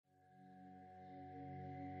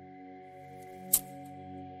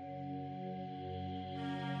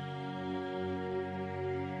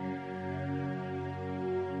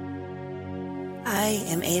I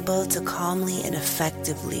am able to calmly and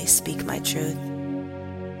effectively speak my truth.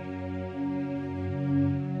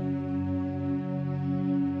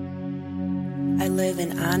 I live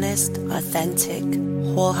an honest, authentic,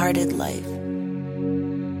 wholehearted life.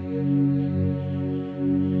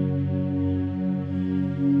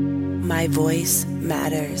 My voice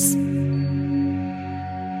matters.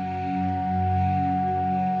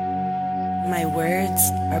 My words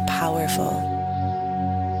are powerful.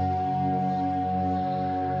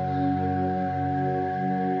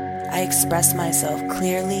 I express myself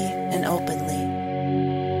clearly and openly.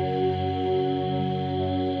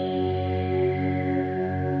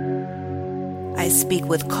 I speak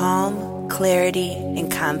with calm, clarity, and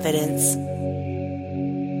confidence.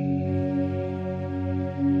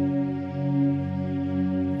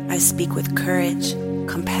 I speak with courage,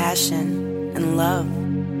 compassion, and love.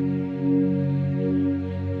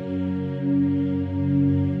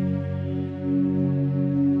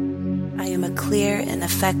 I am a clear and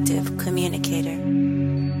effective communicator.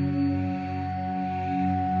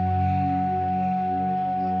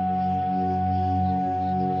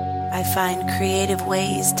 I find creative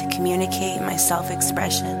ways to communicate my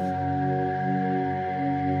self-expression.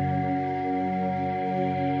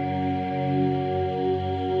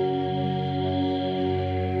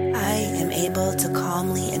 I am able to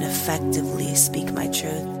calmly and effectively speak my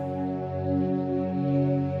truth.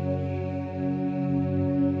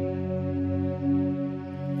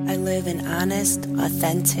 I live an honest,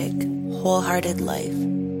 authentic, wholehearted life.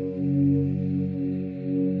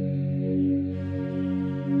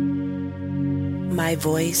 My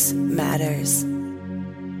voice matters.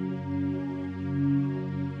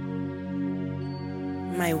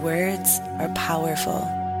 My words are powerful.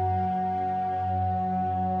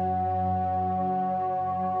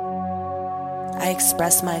 I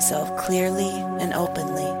express myself clearly and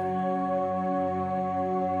openly.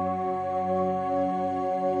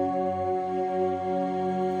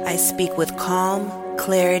 I speak with calm,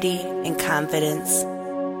 clarity, and confidence.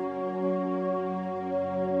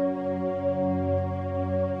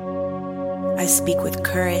 I speak with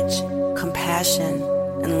courage, compassion,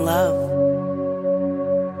 and love.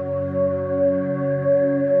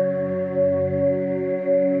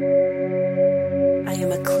 I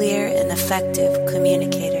am a clear and effective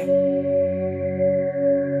communicator.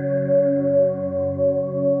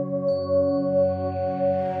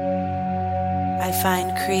 I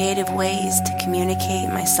find creative ways to communicate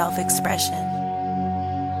my self-expression.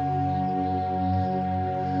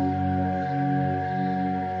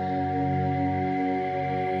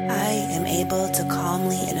 I am able to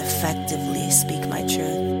calmly and effectively speak my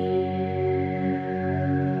truth.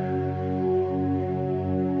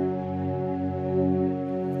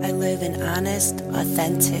 I live an honest,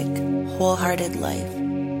 authentic, wholehearted life.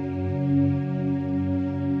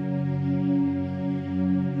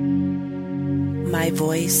 My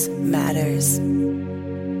voice matters.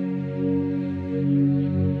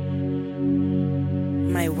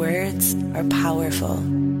 My words are powerful.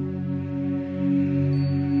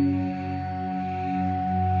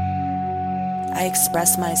 I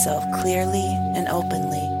express myself clearly and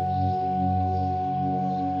openly.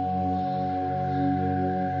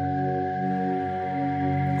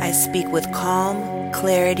 I speak with calm,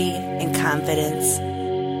 clarity, and confidence.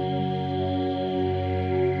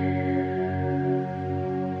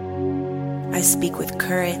 I speak with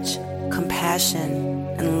courage, compassion,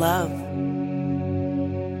 and love.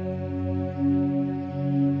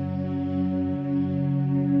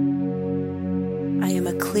 I am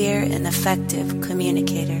a clear and effective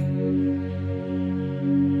communicator.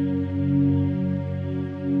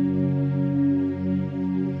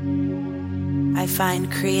 I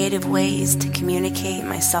find creative ways to communicate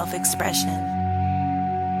my self-expression.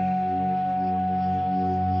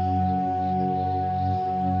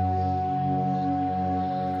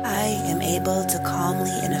 I am able to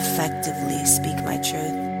calmly and effectively speak my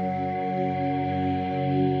truth.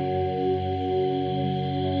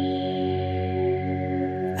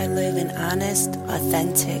 I live an honest,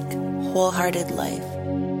 authentic, wholehearted life.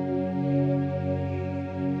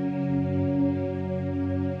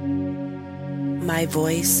 My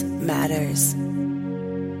voice matters.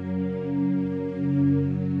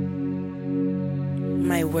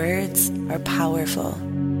 My words are powerful.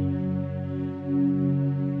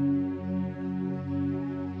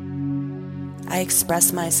 I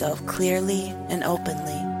express myself clearly and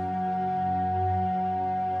openly.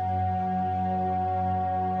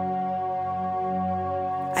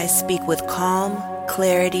 I speak with calm,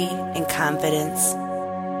 clarity, and confidence.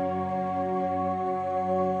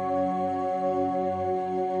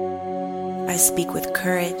 I speak with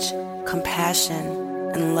courage, compassion,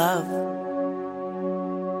 and love.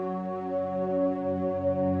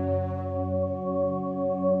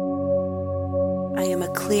 I am a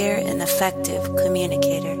clear and effective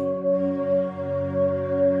communicator.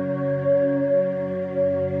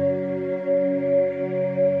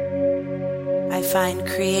 I find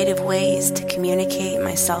creative ways to communicate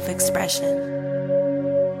my self-expression.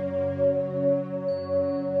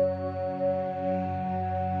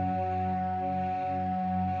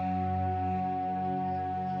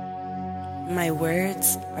 My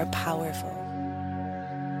words are powerful.